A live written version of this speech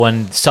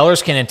When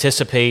sellers can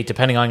anticipate,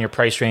 depending on your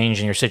price range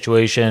and your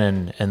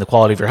situation and the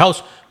quality of your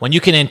house, when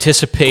you can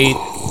anticipate,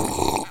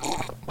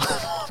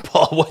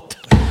 Paul,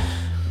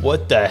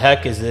 what the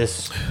heck is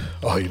this?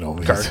 Oh, you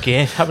know,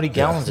 How many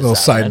gallons is little that?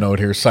 Side note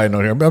here.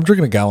 I'm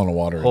drinking a gallon of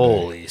water.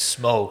 Holy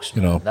smokes!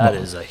 You know that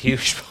is a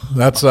huge.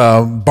 That's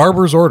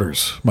barber's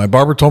orders. My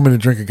barber told me to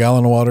drink a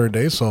gallon of water a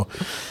day, so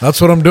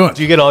that's what I'm doing.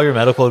 Do you get all your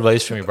medical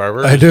advice from your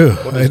barber? I do.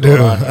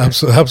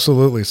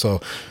 Absolutely.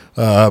 So,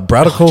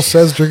 Bradical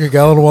says drink a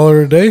gallon of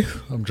water a day.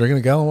 I'm drinking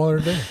a gallon of water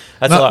a day.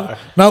 That's a lot.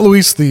 Not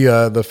Luis,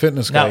 the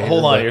fitness guy. Now,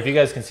 hold on here. If you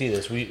guys can see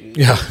this, we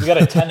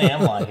got a 10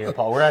 a.m. line here,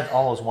 Paul. We're at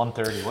almost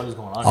 1:30. What is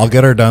going on? I'll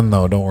get her done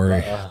though. Don't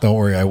worry. Don't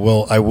worry. I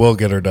will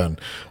get her done.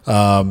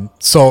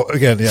 So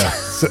again,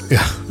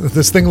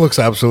 this thing looks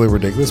absolutely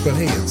ridiculous, but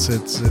hey,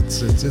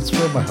 it's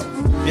for my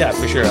health. Yeah,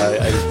 for sure.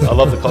 I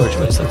love the color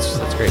choice.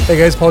 That's great. Hey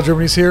guys, Paul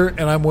Germany's here,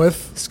 and I'm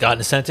with Scott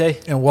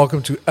Nascente, and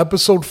welcome to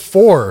episode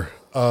 4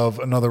 of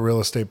another real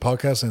estate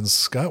podcast. And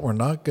Scott, we're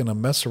not going to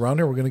mess around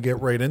here. We're going to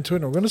get right into it.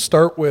 And we're going to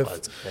start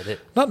with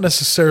not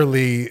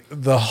necessarily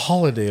the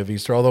holiday of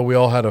Easter, although we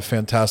all had a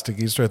fantastic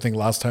Easter. I think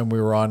last time we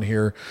were on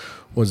here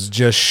was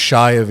just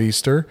shy of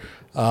Easter.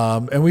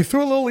 And we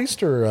threw a little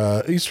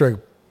Easter egg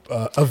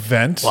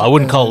event. Well, I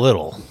wouldn't call it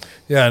little.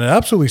 Yeah, and it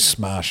absolutely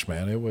smashed,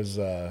 man.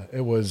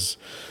 It was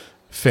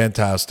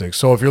fantastic.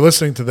 So if you're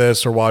listening to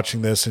this or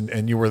watching this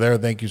and you were there,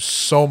 thank you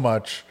so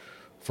much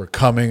for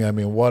coming. I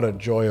mean, what a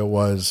joy it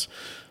was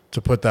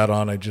to put that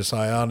on. I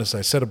honestly,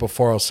 I said it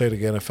before, I'll say it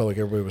again. I felt like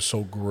everybody was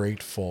so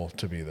grateful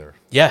to be there.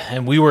 Yeah,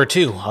 and we were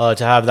too, to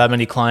have that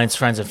many clients,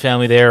 friends, and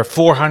family there.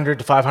 400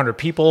 to 500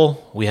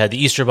 people. We had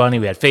the Easter Bunny,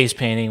 we had face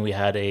painting, we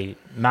had a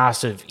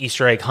massive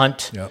Easter egg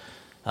hunt. Yep.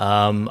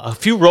 A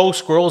few rogue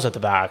squirrels at the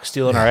back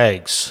stealing our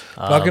eggs.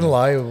 Not gonna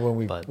lie,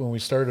 when we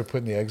started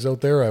putting the eggs out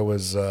there, I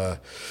was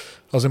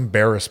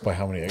embarrassed by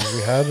how many eggs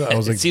we had. I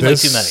was like, too many.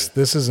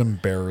 This is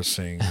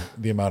embarrassing,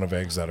 the amount of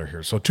eggs that are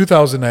here. So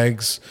 2,000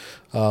 eggs,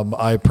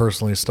 I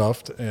personally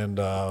stuffed, and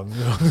by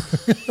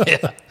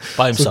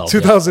himself. So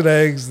 2,000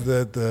 eggs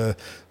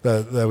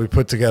that we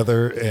put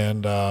together,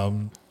 and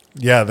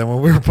then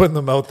when we were putting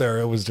them out there,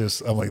 it was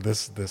just, I'm like,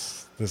 this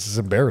is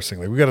embarrassing.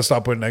 Like, we got to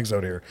stop putting eggs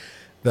out here.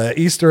 The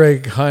Easter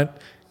egg hunt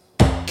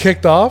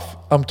kicked off.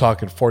 I'm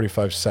talking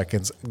 45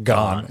 seconds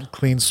gone.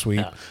 Clean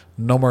sweep,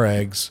 no more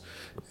eggs.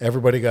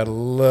 Everybody got a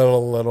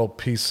little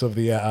piece of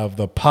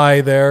the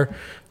pie there.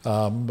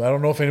 I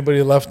don't know if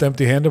anybody left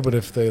empty-handed, but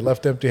if they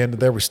left empty-handed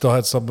there, we still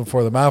had something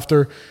for them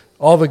after.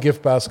 All the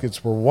gift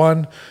baskets were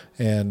won,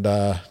 and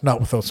not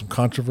without some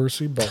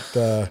controversy, but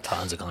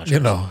tons of controversy.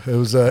 You know,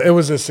 it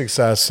was a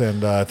success,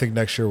 and I think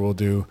next year we'll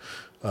do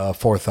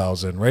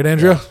 4,000. Right,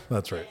 Andrea? Yeah.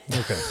 That's right.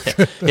 Okay.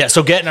 Yeah.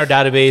 So get in our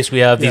database. We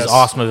have these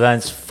awesome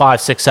events 5,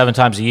 6, 7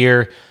 times a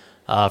year.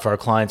 For our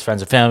clients,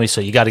 friends, and family.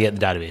 So you got to get in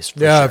the database.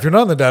 Yeah, sure. If you're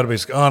not in the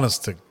database,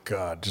 honest to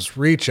God, just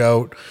reach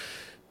out.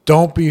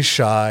 Don't be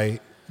shy.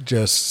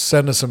 Just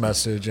send us a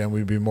message, and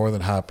we'd be more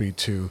than happy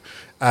to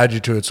add you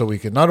to it so we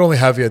can not only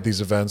have you at these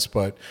events,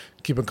 but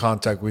keep in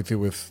contact with you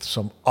with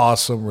some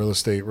awesome real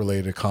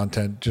estate-related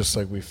content, just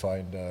like we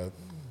find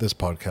this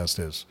podcast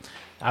is.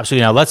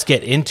 Absolutely. Now, let's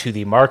get into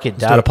the market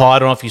data. Paul, I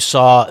don't know if you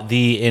saw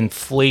the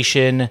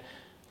inflation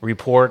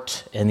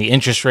report and the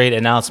interest rate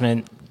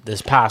announcement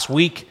this past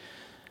week.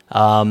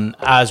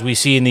 As we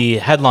see in the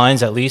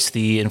headlines, at least,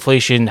 the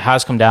inflation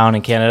has come down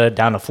in Canada,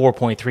 down to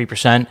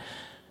 4.3%,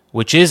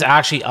 which is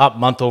actually up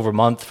month over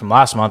month from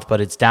last month,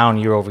 but it's down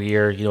year over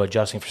year,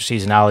 adjusting for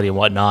seasonality and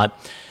whatnot.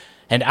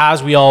 And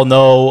as we all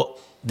know,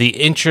 the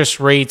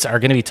interest rates are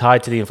going to be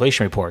tied to the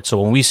inflation report.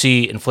 So when we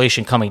see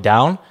inflation coming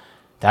down,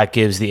 that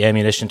gives the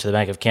ammunition to the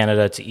Bank of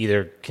Canada to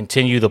either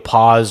continue the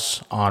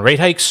pause on rate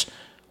hikes,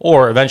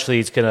 or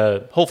eventually it's going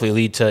to hopefully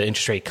lead to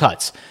interest rate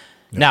cuts.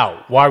 Yep.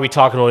 Now, why are we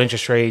talking about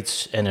interest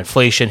rates and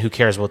inflation? Who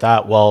cares about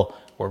that? Well,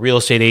 we're real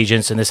estate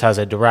agents, and this has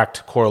a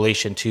direct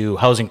correlation to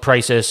housing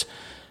prices.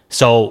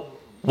 So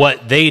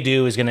what they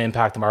do is going to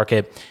impact the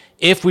market.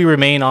 If we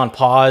remain on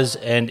pause,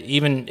 and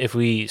even if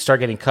we start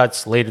getting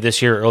cuts later this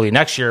year, early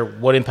next year,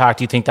 what impact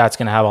do you think that's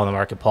going to have on the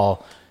market,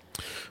 Paul?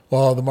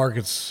 Well, the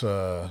market's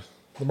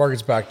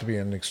back to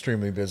being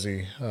extremely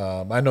busy.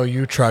 I know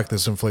you track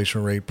this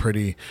inflation rate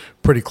pretty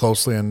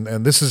closely,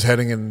 and this is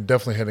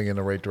definitely heading in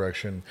the right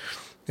direction.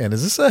 And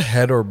is this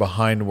ahead or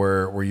behind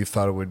where you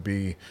thought it would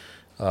be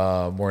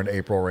more in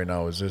April right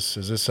now? Is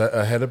this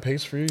ahead of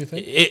pace for you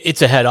think?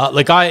 It's ahead.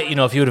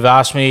 If you would have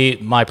asked me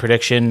my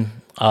prediction,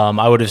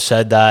 I would have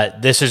said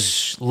that this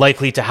is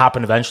likely to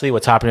happen eventually.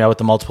 What's happening now with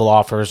the multiple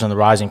offers and the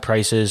rising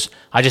prices,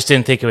 I just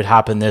didn't think it would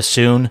happen this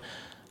soon.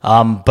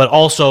 But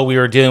also, we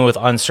were dealing with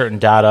uncertain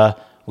data.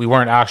 We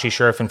weren't actually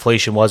sure if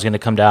inflation was going to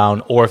come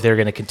down or if they were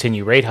going to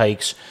continue rate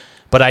hikes.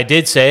 But I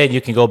did say, and you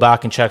can go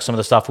back and check some of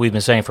the stuff we've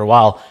been saying for a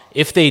while,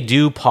 if they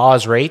do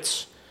pause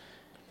rates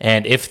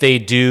and if they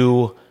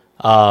do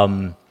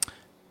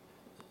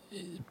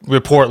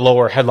report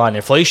lower headline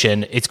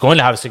inflation, it's going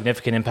to have a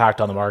significant impact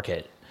on the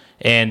market.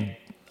 And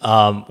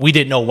we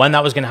didn't know when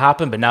that was going to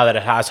happen, but now that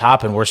it has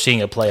happened, we're seeing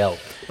it play out.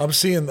 I'm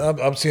seeing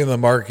the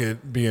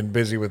market being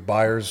busy with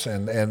buyers,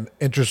 and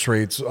interest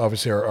rates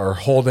obviously are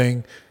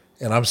holding,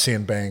 and I'm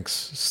seeing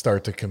banks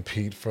start to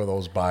compete for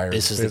those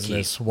buyers'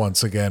 business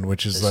once again,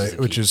 which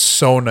is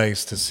so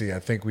nice to see. I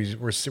think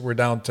we're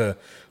down to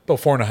about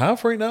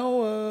 4.5 right now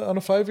on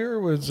a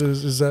 5-year.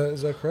 Is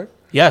that correct?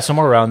 Yeah,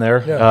 somewhere around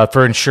there. Yeah.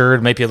 For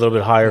insured, maybe a little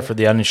bit higher for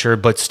the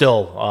uninsured, but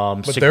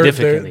still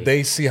significantly.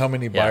 They see how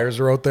many buyers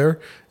are out there,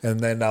 and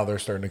then now they're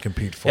starting to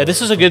compete for. Yeah,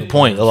 this is a good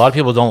point. A lot of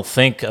people don't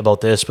think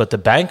about this, but the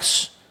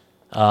banks,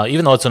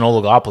 even though it's an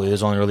oligopoly,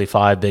 there's only really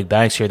 5 big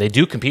banks here. They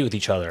do compete with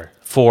each other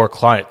for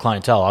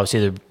clientele.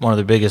 Obviously, one of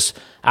the biggest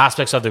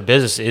aspects of their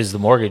business is the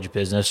mortgage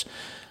business.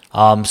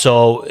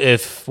 So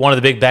if one of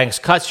the big banks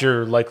cuts,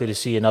 you're likely to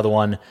see another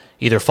one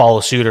either follow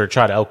suit or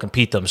try to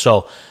outcompete them.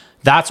 So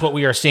that's what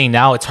we are seeing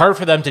now. It's hard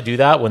for them to do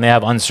that when they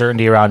have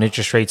uncertainty around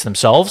interest rates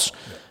themselves.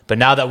 But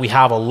now that we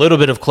have a little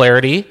bit of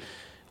clarity,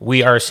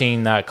 we are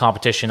seeing that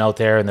competition out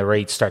there and the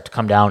rates start to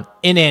come down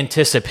in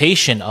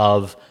anticipation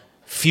of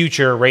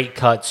future rate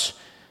cuts.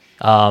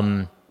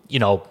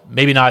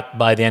 Maybe not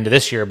by the end of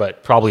this year,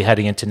 but probably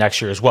heading into next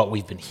year is what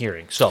we've been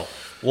hearing. So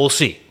we'll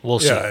see.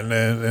 Yeah,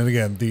 and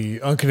again,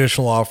 the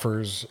unconditional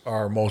offers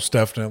are most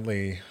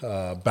definitely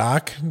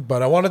back.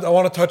 But I want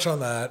to touch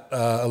on that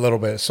a little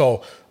bit.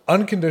 So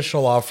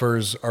unconditional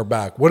offers are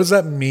back. What does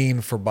that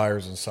mean for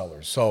buyers and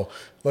sellers? So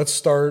let's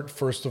start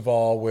first of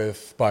all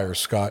with buyers,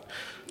 Scott.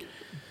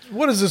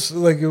 What is this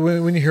like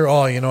when you hear,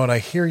 and I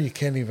hear you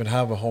can't even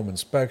have a home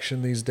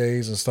inspection these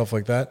days and stuff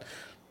like that?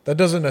 That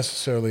doesn't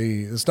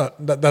necessarily,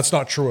 that's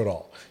not true at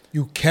all.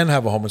 You can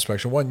have a home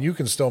inspection. One, you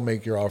can still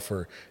make your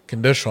offer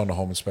conditional on a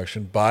home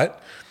inspection,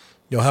 but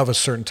you'll have a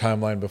certain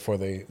timeline before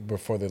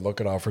they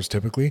look at offers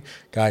typically.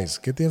 Guys,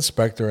 get the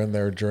inspector in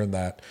there during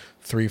that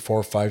 3,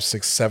 4, 5,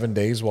 6, 7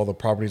 days while the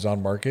property's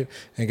on market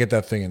and get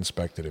that thing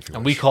inspected if you wish.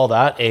 And we call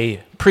that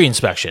a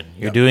pre-inspection.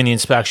 You're doing the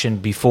inspection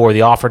before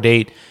the offer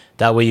date.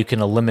 That way you can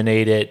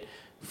eliminate it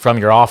from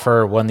your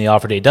offer when the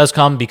offer date does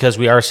come, because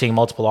we are seeing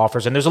multiple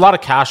offers. And there's a lot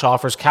of cash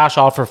offers. Cash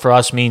offer for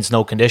us means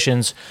no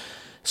conditions.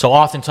 So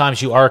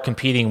oftentimes you are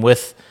competing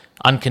with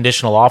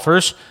unconditional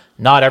offers,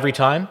 not every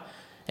time.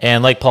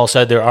 And like Paul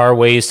said, there are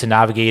ways to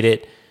navigate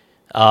it.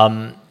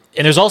 And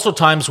there's also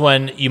times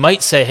when you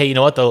might say, hey, you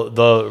know what,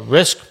 the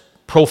risk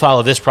profile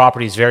of this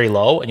property is very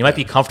low, and you might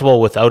be comfortable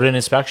without an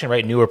inspection,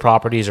 right? Newer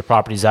properties or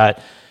properties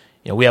that,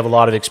 we have a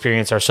lot of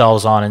experience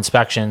ourselves on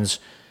inspections.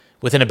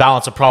 Within a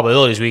balance of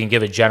probabilities, we can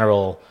give a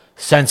general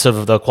sense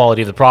of the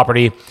quality of the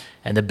property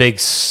and the big,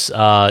 7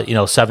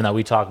 that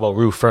we talk about: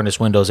 roof,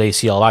 furnace, windows,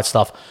 AC, all that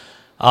stuff.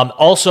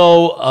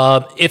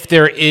 If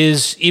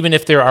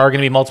there are going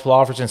to be multiple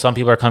offers and some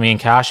people are coming in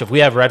cash, if we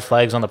have red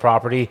flags on the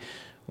property,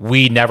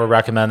 we never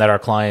recommend that our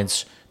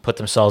clients put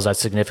themselves at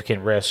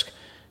significant risk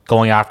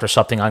going after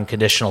something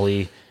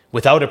unconditionally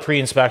without a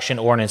pre-inspection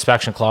or an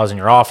inspection clause in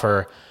your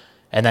offer,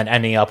 and then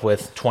ending up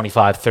with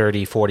 $25,000,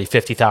 $30,000,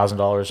 $40,000,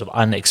 $50,000 of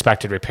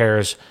unexpected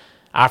repairs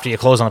after you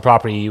close on the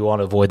property. You want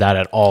to avoid that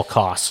at all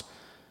costs.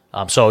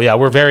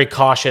 We're very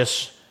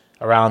cautious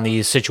around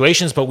these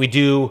situations, but we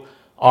do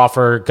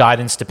offer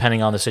guidance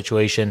depending on the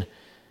situation,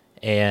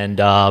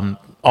 and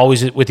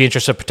always with the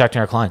interest of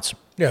protecting our clients.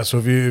 Yeah, so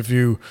if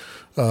you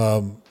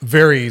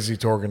very easy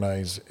to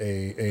organize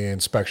a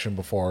inspection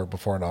before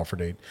an offer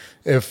date.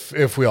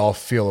 If we all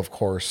feel, of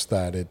course,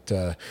 that it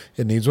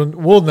needs one,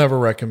 we'll never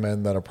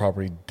recommend that a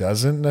property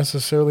doesn't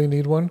necessarily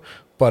need one.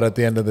 But at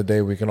the end of the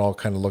day, we can all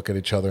kind of look at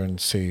each other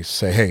and say,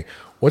 hey,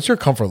 what's your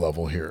comfort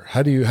level here?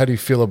 How do you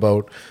feel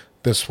about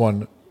this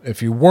one?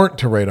 If you weren't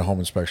to rate a home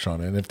inspection on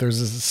it, and if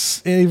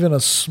there's even a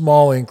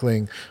small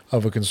inkling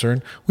of a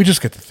concern, we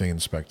just get the thing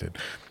inspected.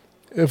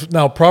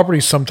 Now,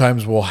 properties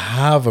sometimes will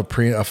have what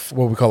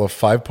we call a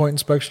 5-point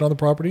inspection on the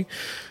property.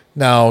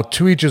 Now,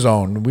 to each his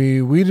own. We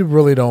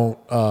really don't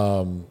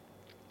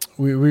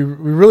we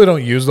really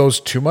don't use those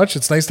too much.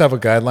 It's nice to have a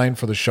guideline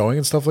for the showing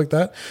and stuff like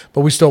that,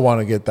 but we still want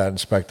to get that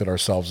inspected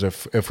ourselves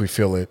if we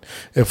feel it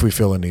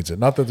needs it.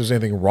 Not that there's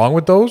anything wrong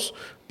with those,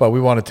 but we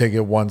want to take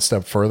it one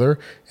step further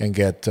and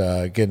get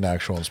an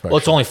actual inspection. Well,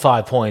 it's only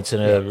 5 points,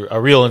 and a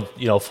real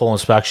full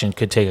inspection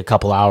could take a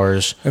couple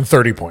hours. And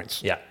 30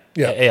 points. Yeah,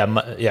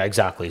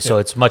 exactly. So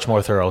it's much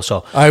more thorough.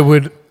 So I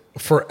would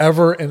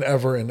forever and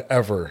ever and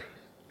ever,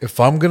 if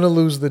I'm going to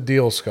lose the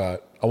deal,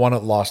 Scott, I want it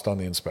lost on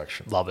the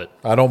inspection. Love it.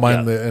 I don't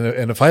mind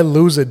and if I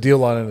lose a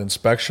deal on an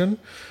inspection,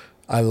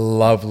 I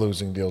love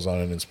losing deals on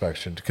an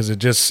inspection because it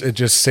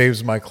just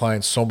saves my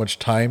clients so much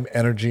time,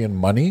 energy, and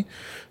money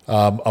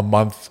a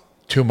month,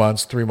 2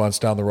 months, 3 months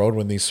down the road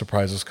when these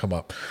surprises come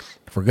up.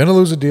 If we're going to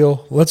lose a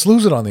deal, let's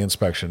lose it on the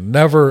inspection.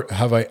 Never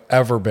have I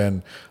ever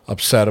been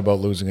upset about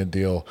losing a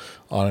deal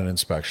on an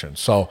inspection.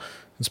 So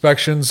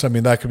inspections, I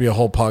mean, that could be a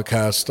whole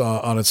podcast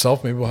on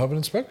itself. Maybe we'll have an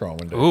inspector on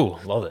one day. Ooh,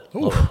 love it.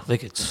 Love it. I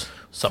think it's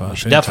something we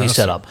should definitely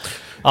set up.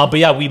 But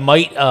yeah, we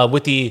might,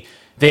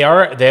 they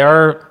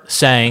are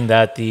saying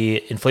that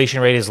the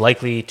inflation rate is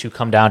likely to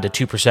come down to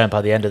 2%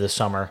 by the end of the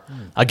summer.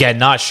 Again,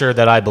 not sure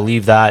that I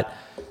believe that.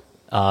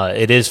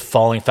 It is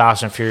falling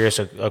fast and furious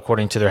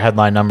according to their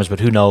headline numbers, but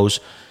who knows?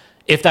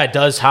 If that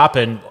does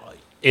happen,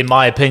 in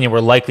my opinion, we're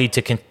likely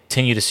to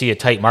continue to see a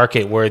tight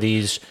market where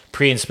these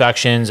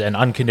pre-inspections and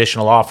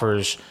unconditional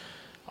offers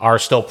are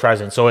still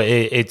present. So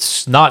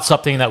it's not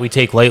something that we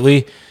take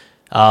lightly,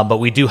 but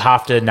we do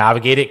have to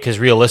navigate it because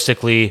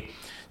realistically,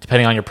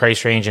 depending on your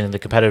price range and the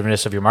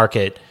competitiveness of your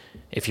market,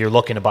 if you're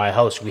looking to buy a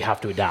house, we have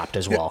to adapt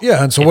as well.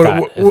 Yeah, and so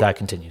if that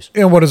continues.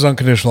 And what does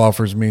unconditional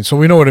offers mean? So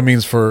we know what it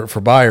means for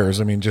buyers.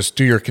 I mean, just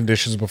do your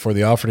conditions before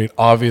the offer date.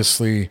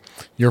 Obviously,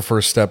 your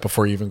first step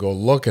before you even go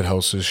look at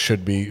houses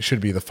should be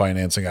the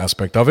financing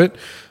aspect of it.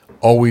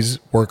 Always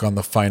work on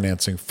the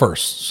financing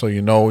first, so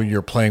you know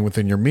you're playing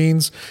within your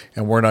means,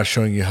 and we're not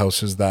showing you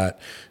houses that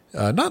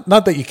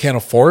not that you can't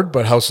afford,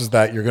 but houses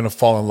that you're going to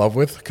fall in love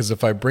with. Because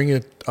if I bring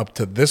it up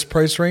to this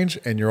price range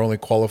and you're only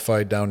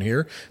qualified down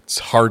here, it's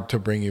hard to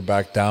bring you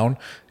back down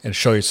and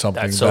show you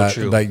something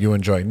that you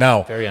enjoy.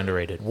 Now, very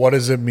underrated. What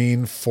does it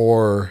mean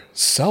for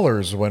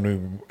sellers when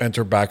we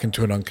enter back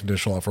into an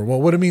unconditional offer?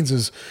 Well, what it means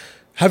is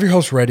have your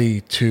house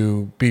ready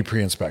to be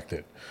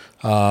pre-inspected.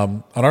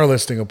 On our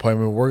listing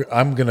appointment,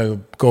 I'm going to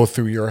go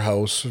through your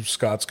house.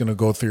 Scott's going to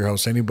go through your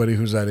house. Anybody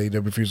who's at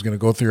AWF is going to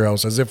go through your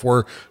house as if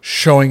we're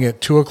showing it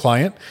to a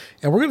client.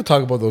 And we're going to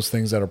talk about those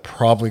things that are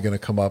probably going to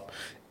come up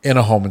in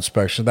a home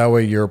inspection. That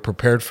way you're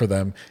prepared for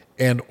them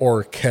and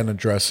or can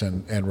address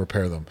and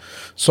repair them.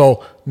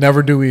 So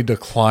never do we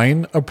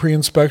decline a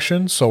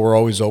pre-inspection. So we're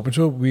always open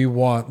to it. We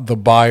want the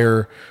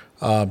buyer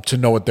to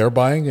know what they're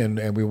buying,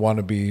 and we want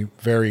to be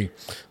very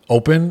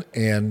open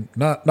and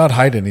not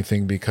hide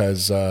anything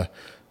because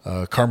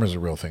karma is a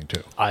real thing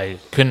too. I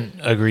couldn't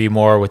agree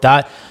more with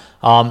that.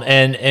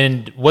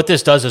 And what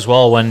this does as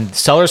well, when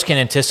sellers can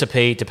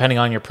anticipate, depending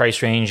on your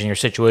price range and your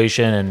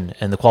situation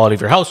and the quality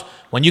of your house,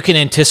 when you can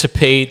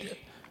anticipate,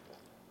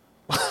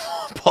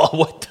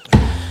 Paul,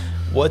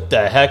 what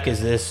the heck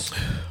is this?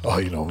 Oh,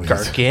 you know,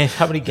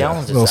 how many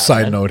gallons is that?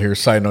 Side note here.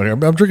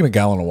 I'm drinking a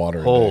gallon of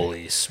water.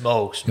 Holy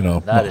smokes,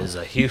 man. That is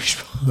a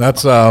huge.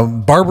 That's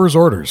barber's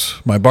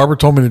orders. My barber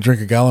told me to drink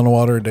a gallon of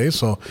water a day,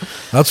 so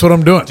that's what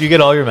I'm doing. Do you get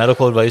all your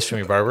medical advice from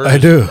your barber? I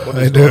do.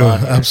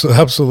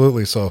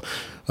 Absolutely. So,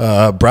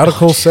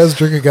 Bradical says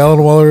drink a gallon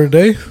of water a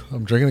day.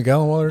 I'm drinking a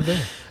gallon of water a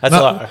day.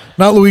 That's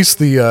not Luis,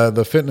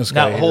 the fitness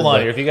guy. Now, hold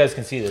on here. If you guys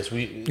can see this,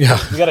 we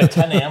got a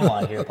 10 a.m.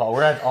 line here, Paul.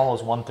 We're at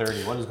almost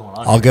 1:30. What is going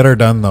on? I'll get her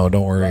done though.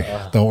 Don't worry.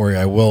 Don't worry.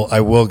 I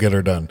will get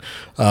her done.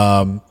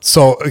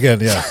 So again,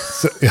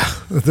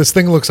 this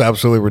thing looks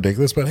absolutely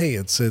ridiculous, but hey,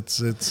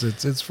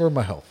 it's for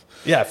my health.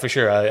 Yeah, for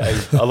sure. I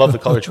love the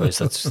color choice.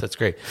 That's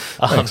great.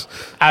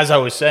 As I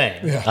was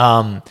saying,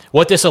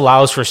 what this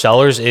allows for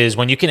sellers is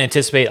when you can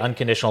anticipate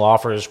unconditional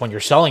offers when you're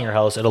selling your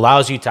house, it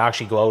allows you to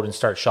actually go out and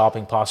start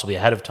shopping possibly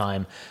ahead of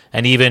time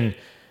and even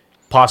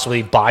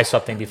possibly buy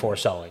something before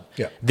selling.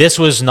 Yeah. This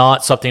was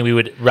not something we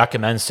would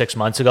recommend 6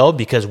 months ago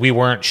because we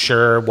weren't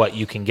sure what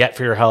you can get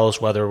for your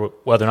house, whether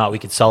or not we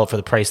could sell it for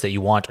the price that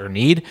you want or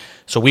need.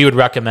 So we would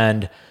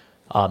recommend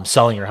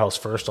selling your house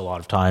first a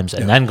lot of times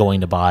and then going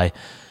to buy.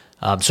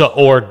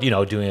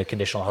 Doing a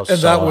conditional house, and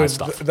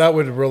that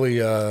would really,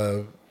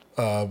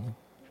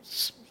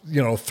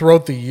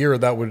 throughout the year,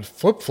 that would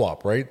flip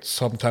flop, right?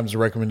 Sometimes the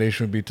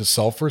recommendation would be to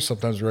sell first.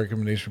 Sometimes the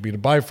recommendation would be to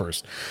buy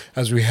first.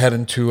 As we head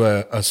into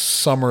a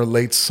summer,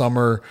 late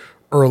summer,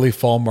 early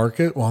fall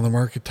market, the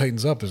market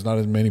tightens up. There's not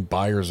as many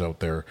buyers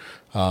out there,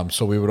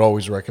 so we would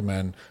always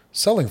recommend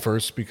selling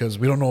first because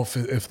we don't know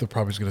if the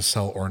property is going to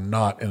sell or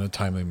not in a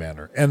timely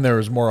manner. And there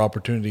is more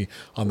opportunity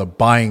on the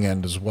buying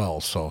end as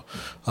well. So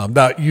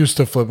that used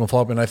to flip and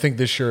flop. And I think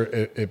this year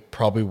it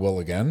probably will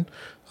again.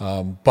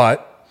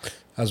 But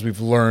as we've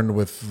learned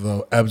with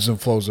the ebbs and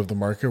flows of the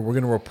market, we're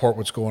going to report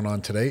what's going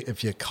on today.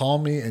 If you call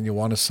me and you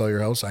want to sell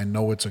your house, I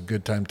know it's a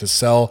good time to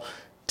sell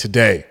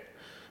today.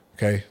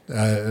 Okay.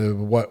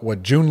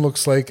 What June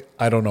looks like,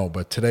 I don't know.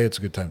 But today it's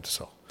a good time to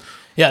sell.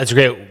 Yeah, it's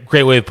a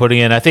great way of putting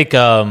it. I think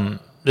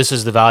this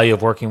is the value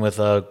of working with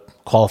a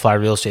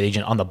qualified real estate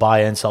agent on the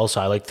buy and sell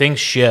side. Like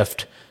things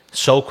shift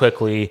so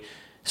quickly,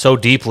 so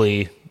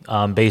deeply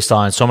based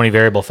on so many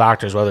variable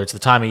factors, whether it's the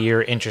time of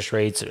year, interest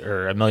rates,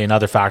 or a million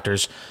other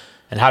factors.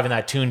 And having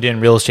that tuned in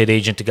real estate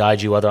agent to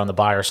guide you whether on the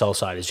buy or sell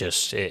side is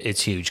just,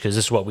 it's huge because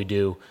this is what we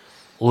do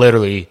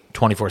literally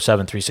 24/7,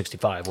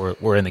 365.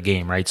 We're in the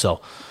game, right? So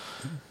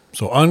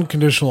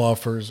unconditional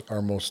offers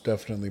are most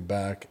definitely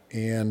back,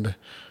 and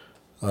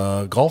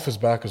golf is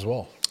back as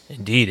well.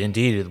 Indeed.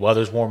 The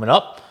weather's warming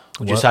up.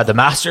 We just had the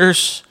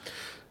Masters.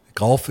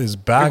 Golf is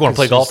back. You're going to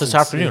play golf this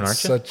afternoon,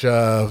 aren't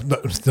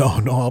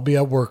you? No, I'll be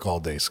at work all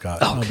day,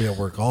 Scott. Okay. I'll be at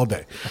work all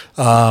day.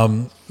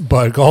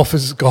 But golf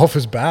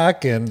is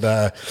back, and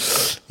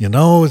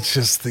it's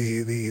just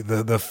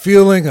the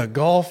feeling of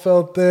golf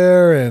out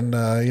there, and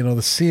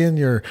the seeing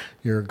your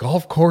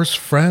golf course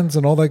friends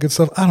and all that good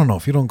stuff. I don't know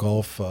if you don't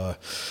golf,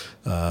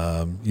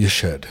 you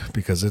should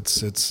because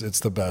it's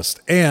the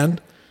best.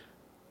 And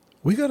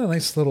we got a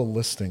nice little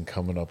listing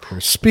coming up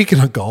here. Speaking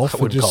of golf,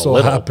 it just so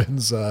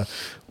happens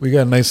we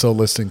got a nice little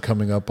listing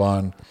coming up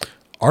on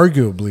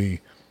arguably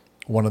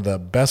one of the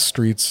best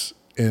streets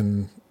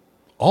in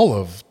all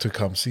of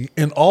Tecumseh,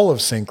 in all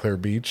of St. Clair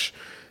Beach,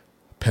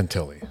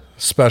 Pentilly.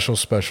 Special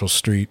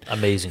street.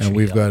 Amazing and street,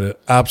 we've got an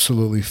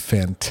absolutely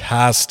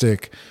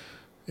fantastic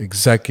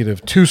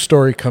executive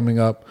 2-story coming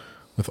up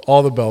with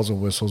all the bells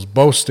and whistles,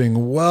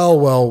 boasting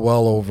well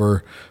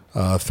over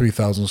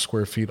 3,000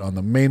 square feet on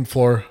the main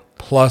floor,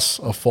 plus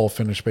a full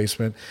finished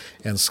basement.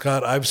 And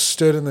Scott, I've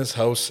stood in this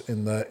house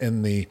in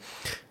the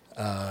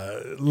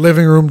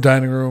living room,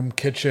 dining room,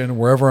 kitchen,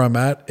 wherever I'm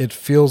at. It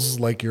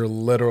feels like you're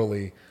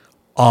literally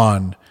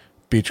on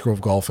Beach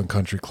Grove Golf and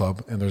Country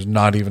Club, and there's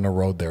not even a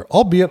road there,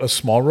 albeit a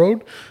small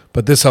road.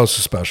 But this house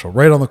is special,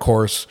 right on the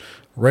course,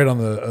 right on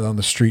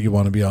the street you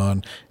want to be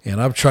on.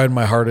 And I've tried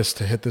my hardest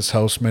to hit this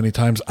house many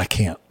times. I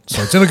can't.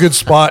 So it's in a good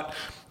spot.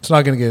 It's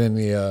not going to get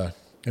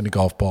any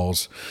golf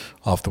balls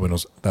off the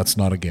windows. That's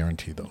not a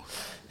guarantee, though.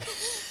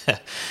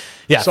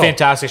 Yeah, so,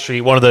 fantastic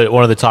street. One of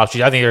the top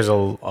streets. I think there's a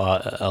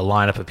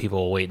lineup of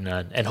people waiting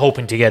and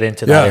hoping to get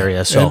into that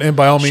area. So and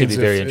by all means, should be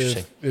very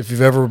interesting. If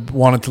you've ever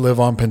wanted to live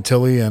on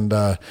Pentilly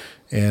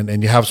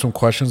and you have some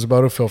questions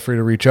about it, feel free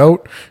to reach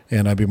out,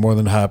 and I'd be more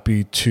than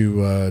happy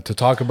to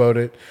talk about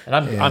it. And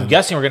I'm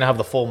guessing we're going to have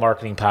the full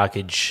marketing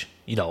package,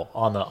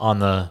 on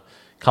the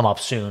come up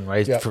soon,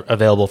 right? Yeah.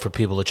 Available for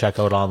people to check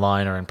out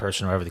online or in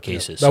person, whatever the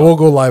case is. That will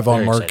go live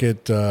on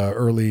market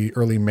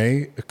early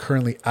May.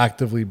 Currently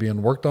actively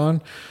being worked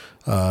on,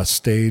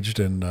 staged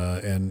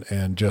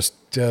and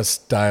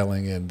just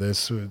dialing in.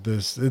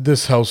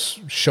 This house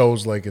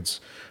shows like it's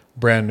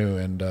brand new,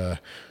 and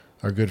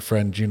our good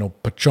friend Gino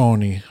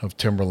Paccioni of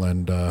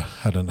Timberland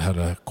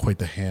had quite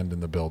the hand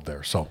in the build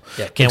there. So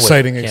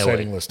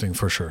exciting listing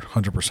for sure,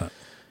 100%.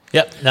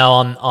 Yep. Now,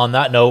 on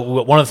that note,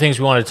 one of the things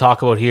we wanted to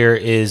talk about here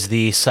is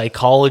the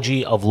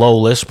psychology of low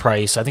list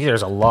price. I think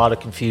there's a lot of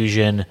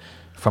confusion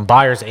from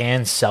buyers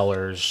and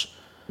sellers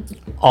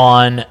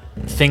on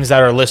things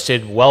that are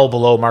listed well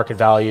below market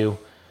value.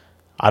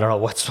 I don't know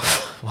what's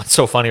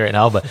so funny right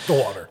now, but the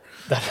water.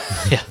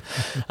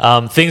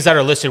 Things that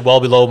are listed well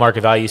below market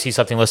value. You see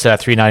something listed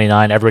at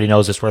 $399. Everybody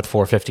knows it's worth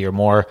 $450 or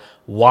more.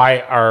 Why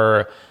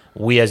are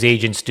we as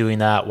agents doing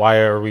that? Why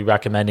are we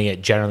recommending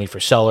it generally for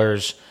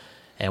sellers?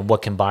 And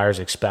what can buyers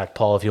expect?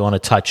 Paul, if you want to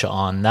touch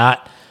on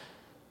that,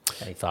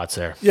 any thoughts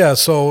there? Yeah,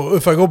 so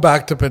if I go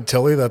back to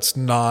Pentilly, that's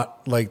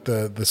not like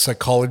the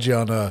psychology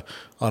on a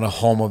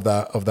home of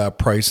that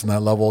price and that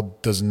level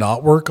does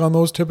not work on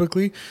those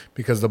typically,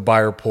 because the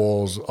buyer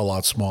pool is a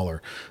lot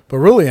smaller. But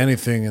really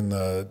anything in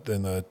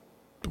the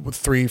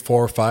 3,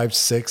 4, 5,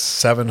 6,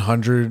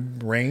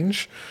 700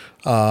 range,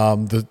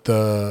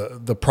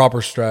 the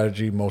proper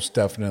strategy most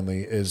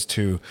definitely is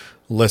to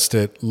list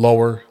it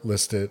lower,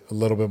 list it a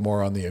little bit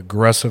more on the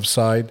aggressive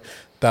side.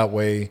 That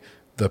way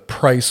the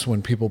price,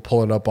 when people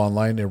pull it up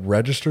online, it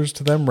registers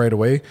to them right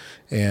away,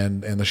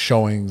 and the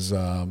showings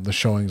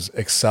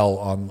excel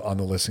on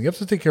the listing. You have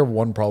to take care of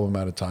one problem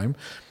at a time.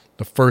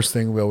 The first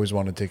thing we always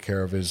want to take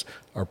care of is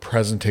our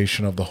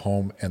presentation of the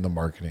home and the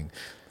marketing.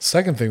 The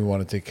second thing we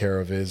want to take care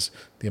of is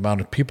the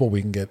amount of people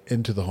we can get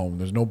into the home.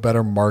 There's no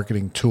better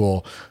marketing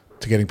tool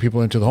to getting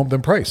people into the home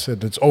than price.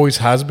 It's always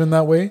has been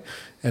that way,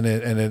 and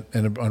it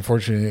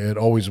unfortunately it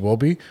always will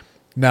be.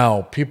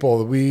 Now,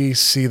 we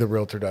see the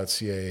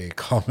Realtor.ca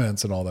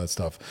comments and all that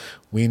stuff.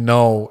 We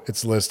know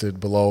it's listed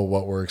below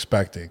what we're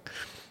expecting,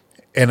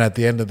 and at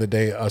the end of the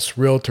day, us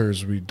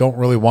realtors, we don't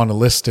really want to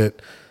list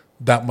it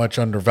that much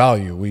under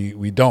value.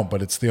 We don't,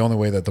 but it's the only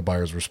way that the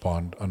buyers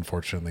respond,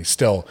 unfortunately,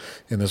 still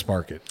in this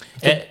market.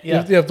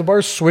 If the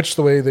buyers switch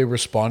the way they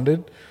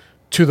responded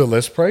to the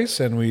list price,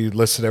 and we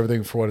listed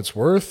everything for what it's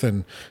worth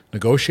and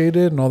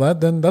negotiated and all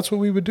that, then that's what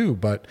we would do.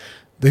 But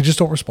they just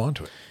don't respond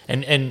to it.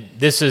 And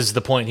this is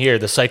the point here.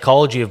 The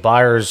psychology of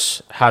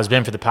buyers has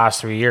been for the past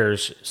 3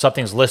 years,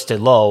 something's listed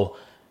low.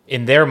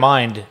 In their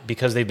mind,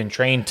 because they've been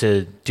trained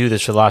to do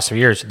this for the last 3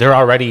 years, they're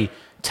already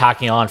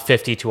tacking on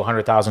 $50,000 to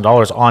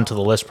 $100,000 onto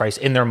the list price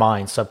in their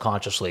mind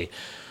subconsciously.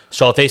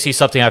 So if they see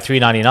something at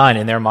 $399,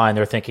 in their mind,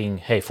 they're thinking,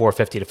 hey,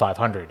 $450 to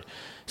 $500.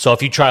 So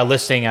if you try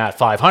listing at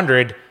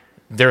 $500,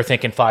 they're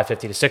thinking $550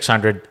 to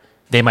 $600.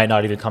 They might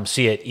not even come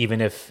see it,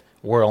 even if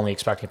we're only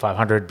expecting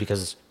 $500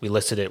 because we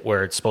listed it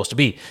where it's supposed to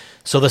be.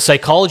 So the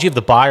psychology of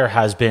the buyer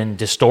has been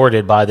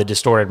distorted by the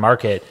distorted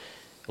market,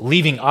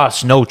 leaving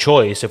us no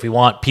choice if we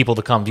want people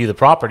to come view the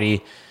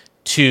property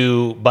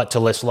but to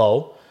list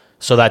low,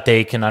 so that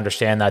they can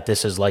understand that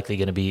this is likely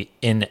going to be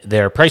in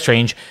their price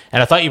range.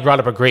 And I thought you brought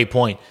up a great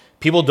point.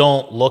 People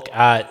don't look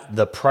at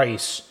the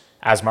price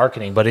as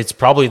marketing, but it's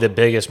probably the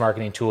biggest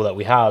marketing tool that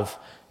we have,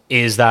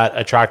 is that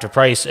attractive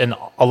price. And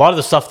a lot of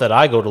the stuff that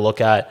I go to look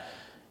at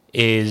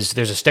is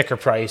there's a sticker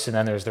price, and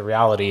then there's the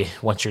reality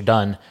once you're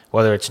done,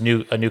 whether it's a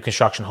new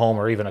construction home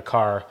or even a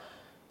car.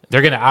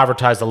 They're going to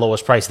advertise the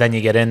lowest price. Then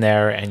you get in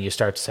there and you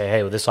start to say,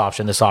 hey, with this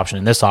option,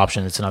 and this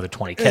option, it's another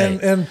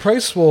 $20K. And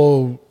price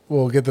will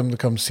get them to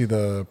come see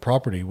the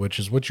property, which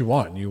is what you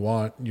want. You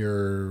want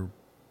your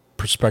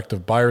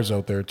prospective buyers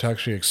out there to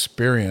actually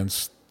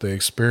experience the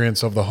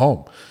experience of the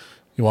home.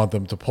 You want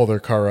them to pull their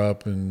car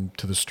up and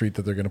to the street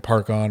that they're going to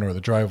park on, or the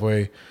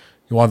driveway.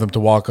 You You want them to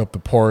walk up the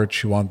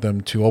porch. You want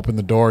them to open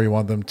the door. You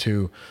want them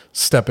to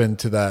step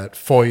into that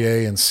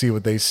foyer and see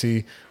what they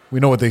see. We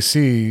know what they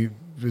see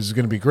is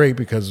going to be great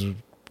because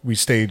we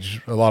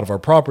stage a lot of our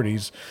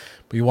properties,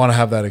 but you want to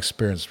have that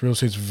experience. Real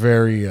estate's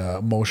very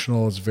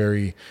emotional. It's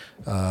very,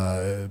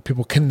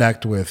 people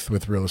connect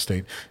with real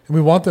estate. And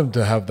we want them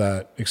to have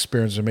that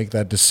experience and make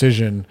that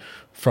decision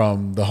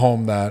from the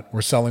home that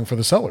we're selling for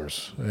the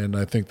sellers. And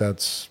I think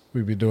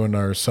we'd be doing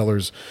our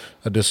sellers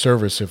a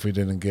disservice if we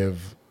didn't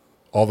give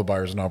all the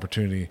buyers an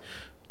opportunity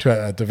to,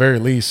 at the very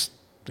least,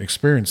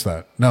 experience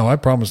that. Now, I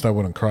promised I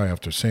wouldn't cry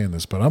after saying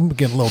this, but I'm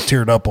getting a little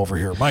teared up over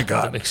here. My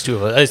God.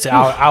 It's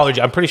allergy.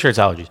 I'm pretty sure it's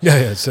allergies. Yeah,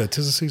 it's tis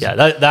the season.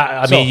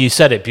 Yeah, I mean, you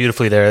said it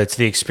beautifully there. It's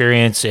the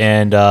experience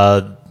and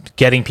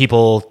getting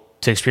people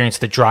to experience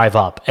the drive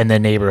up and the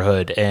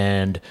neighborhood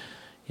and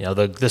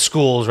the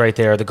schools right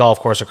there, the golf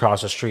course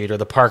across the street or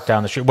the park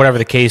down the street, whatever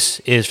the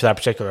case is for that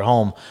particular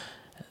home.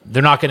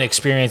 They're not going to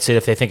experience it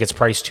if they think it's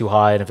priced too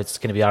high and if it's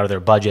going to be out of their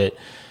budget.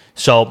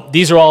 So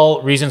these are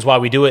all reasons why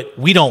we do it.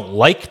 We don't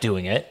like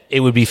doing it. It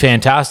would be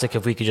fantastic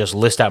if we could just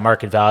list at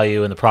market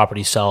value and the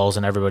property sells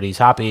and everybody's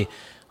happy.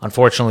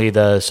 Unfortunately,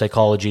 the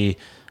psychology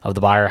of the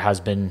buyer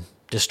has been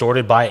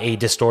distorted by a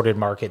distorted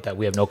market that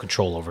we have no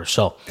control over.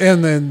 So,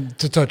 and then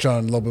to touch on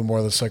a little bit more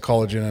of the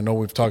psychology, and I know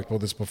we've talked about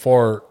this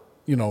before,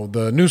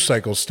 the news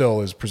cycle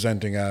still is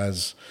presenting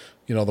as,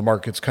 the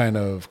market's kind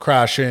of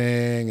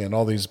crashing and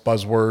all these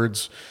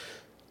buzzwords.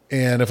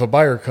 And if a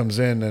buyer comes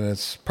in and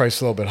it's priced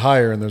a little bit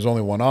higher and there's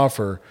only one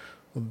offer,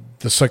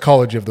 the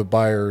psychology of the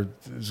buyer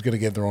is going to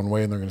get their own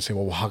way and they're going to say,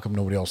 well, how come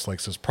nobody else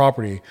likes this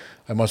property?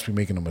 I must be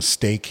making a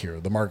mistake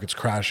here. The market's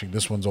crashing.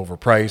 This one's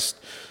overpriced.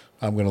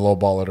 I'm going to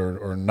lowball it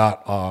or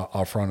not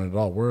offer on it at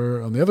all.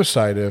 Where on the other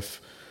side,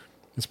 if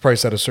it's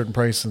priced at a certain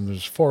price and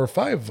there's 4 or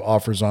 5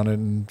 offers on it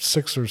and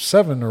 6 or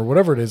 7 or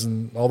whatever it is,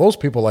 and all those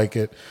people like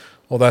it,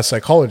 well, that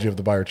psychology of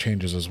the buyer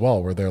changes as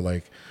well, where they're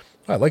like,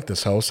 I like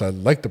this house. I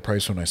like the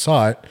price when I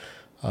saw it.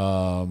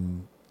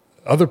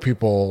 Other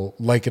people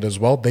like it as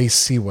well. They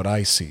see what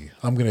I see.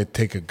 I'm going to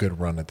take a good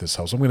run at this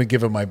house. I'm going to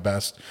give it my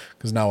best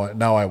because now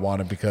I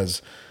want it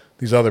because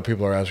these other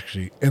people are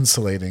actually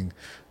insulating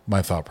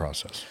my thought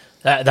process.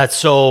 That's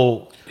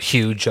so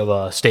huge of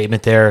a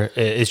statement there.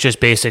 It's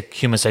just basic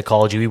human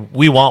psychology.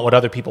 We want what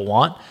other people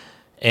want.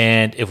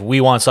 And if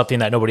we want something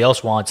that nobody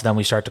else wants, then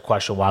we start to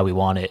question why we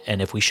want it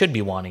and if we should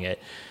be wanting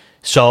it.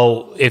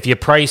 So if you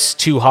price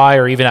too high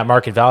or even at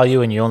market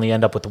value and you only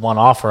end up with one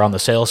offer on the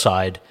sales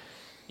side,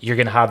 you're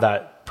going to have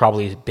that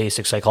probably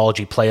basic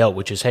psychology play out,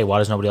 which is, hey, why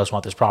does nobody else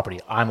want this property?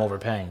 I'm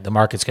overpaying. The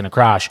market's going to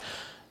crash.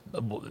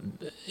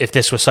 If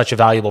this was such a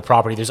valuable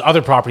property, there's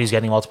other properties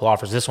getting multiple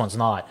offers. This one's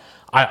not.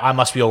 I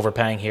must be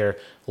overpaying here.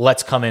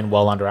 Let's come in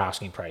well under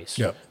asking price.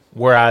 Yep.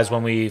 Whereas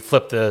when we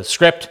flip the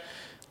script,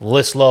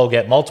 list low,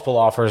 get multiple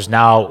offers,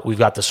 now we've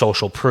got the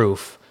social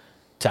proof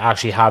to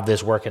actually have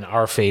this work in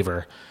our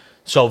favor.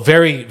 So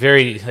very,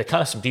 very,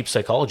 kind of some deep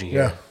psychology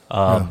here.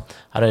 Yeah.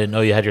 I didn't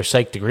know you had your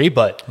psych degree,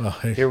 but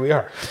here we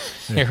are.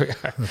 Yeah. Here we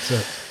are. That's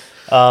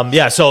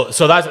it.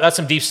 So that's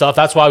some deep stuff.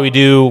 That's why we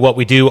do what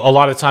we do. A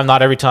lot of the time,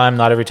 not every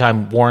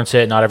time warrants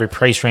it. Not every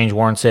price range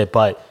warrants it.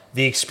 But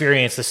the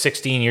experience, the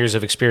 16 years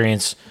of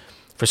experience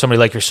for somebody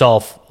like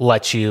yourself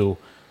lets you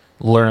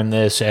learn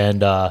this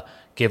and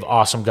give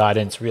awesome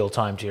guidance real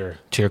time to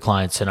your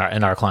clients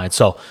and our clients.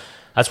 So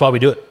that's why we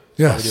do it.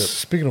 Yeah.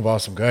 Speaking of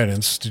awesome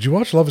guidance, did you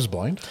watch Love is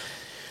Blind?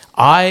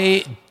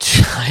 I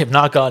have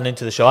not gotten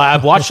into the show.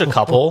 I've watched a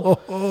couple,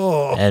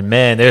 and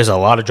man, there's a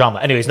lot of drama.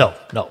 Anyways, no,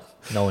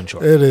 in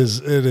short. It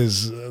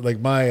is like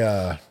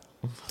it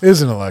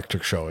is an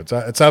electric show. It's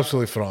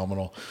absolutely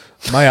phenomenal.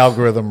 My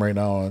algorithm right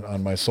now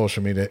on my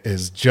social media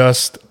is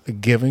just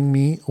giving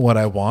me what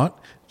I want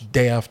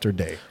day after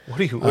day.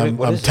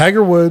 I'm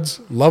Tiger Woods,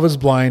 Love is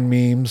Blind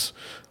memes,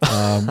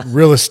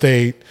 real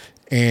estate,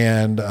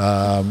 and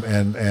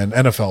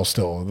NFL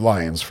still,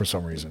 Lions for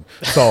some reason.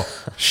 So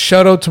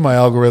shout out to my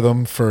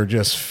algorithm for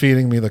just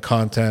feeding me the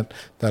content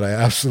that I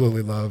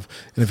absolutely love.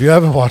 And if you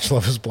haven't watched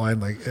Love is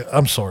Blind,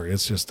 I'm sorry,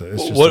 it's just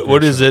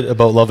what is it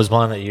about Love is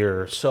Blind that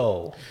you're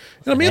so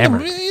me and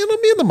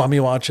the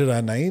mummy watch it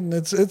at night, and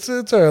it's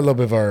a little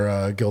bit of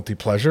our guilty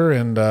pleasure.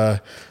 And I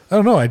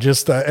don't know, I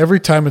just every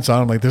time it's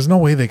on, I'm like, there's no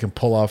way they can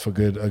pull off a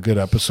good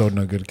episode and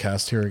a good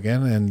cast here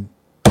again. And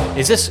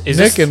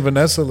Nick and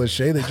Vanessa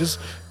Lachey, they just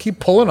keep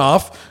pulling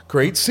off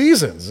great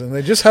seasons, and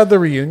they just had the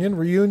reunion.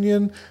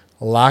 Reunion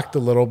lacked a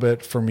little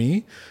bit for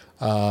me,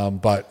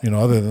 but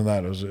other than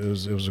that,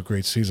 it was a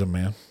great season,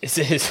 man. Is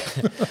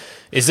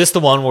this the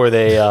one where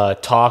they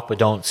talk but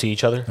don't see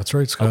each other? That's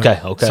right, Scott.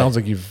 Okay. Sounds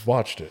like you've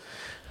watched it.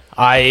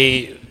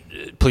 I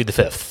plead the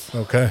fifth.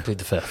 Okay. Plead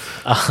the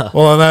fifth.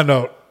 Well, on that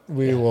note,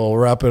 we will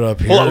wrap it up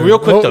here. Well, real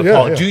quick though,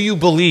 Paul, do you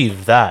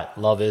believe that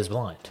Love is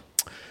Blind?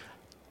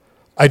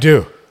 I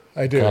do.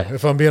 Okay.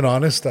 If I'm being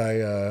honest,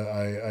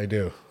 I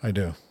do.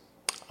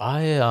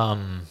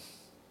 I'm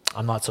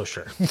not so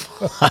sure.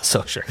 Not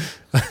so sure.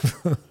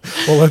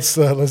 Well,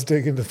 let's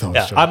dig into those.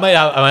 Yeah, I might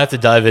have to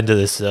dive into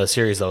this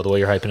series though. The way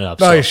you're hyping it up.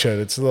 No, you should.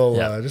 It's a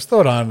little. Just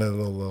throw it on a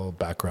little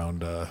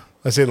background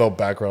I say a little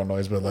background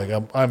noise, but like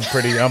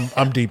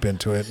I'm deep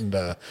into it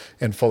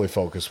and fully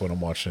focused when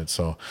I'm watching it.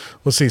 So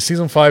we'll see.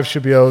 Season 5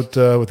 should be out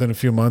within a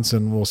few months,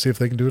 and we'll see if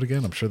they can do it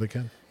again. I'm sure they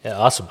can. Yeah,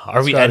 awesome.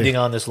 Are we ending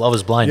on this Love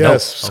is Blind? Yes,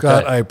 note?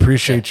 Scott, Okay. I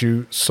appreciate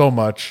you so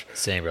much.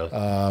 Same,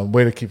 bro.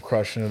 Way to keep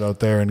crushing it out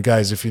there. And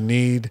guys, if you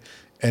need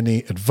any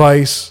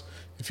advice,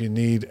 if you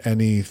need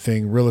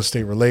anything real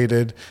estate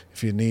related,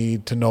 if you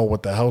need to know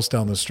what the house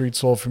down the street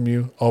sold from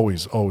you,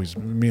 always,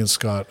 me and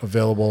Scott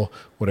available,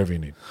 whatever you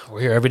need.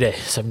 We're here every day,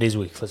 7 days a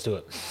week. Let's do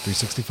it.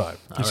 365,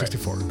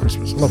 364,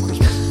 Christmas. I love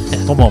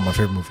Christmas. Home Alone, my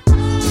favorite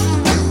movie.